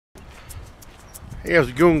Hey, how's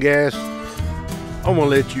it going, guys? I'm gonna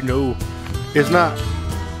let you know it's not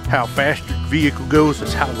how fast your vehicle goes,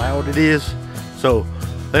 it's how loud it is. So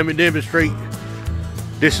let me demonstrate.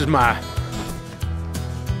 This is my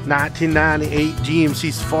 1998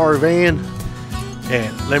 GMC Safari van,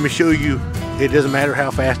 and let me show you, it doesn't matter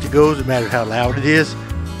how fast it goes, it matters how loud it is.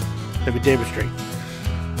 Let me demonstrate.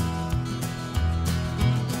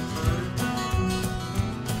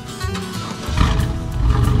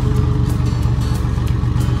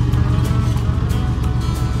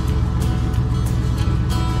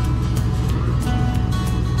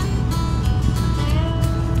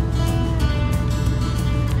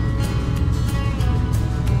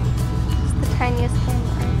 Tiniest thing.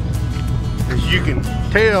 As you can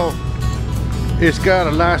tell, it's got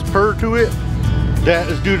a nice purr to it. That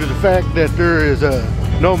is due to the fact that there is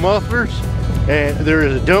no mufflers, and there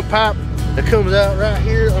is a dump pipe that comes out right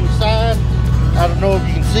here on the side. I don't know if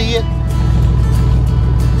you can see it,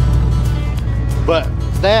 but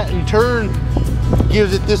that in turn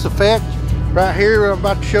gives it this effect right here I'm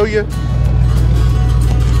about to show you.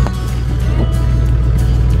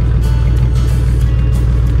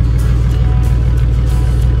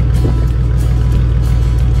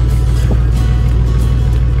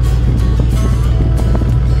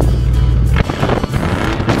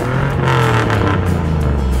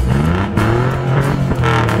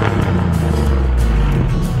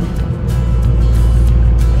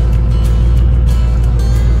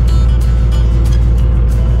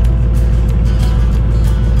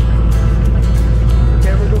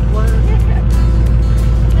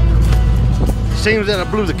 Seems that I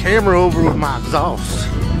blew the camera over with my exhaust.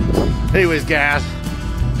 Anyways, guys,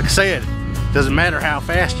 like I said, doesn't matter how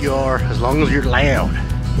fast you are as long as you're loud.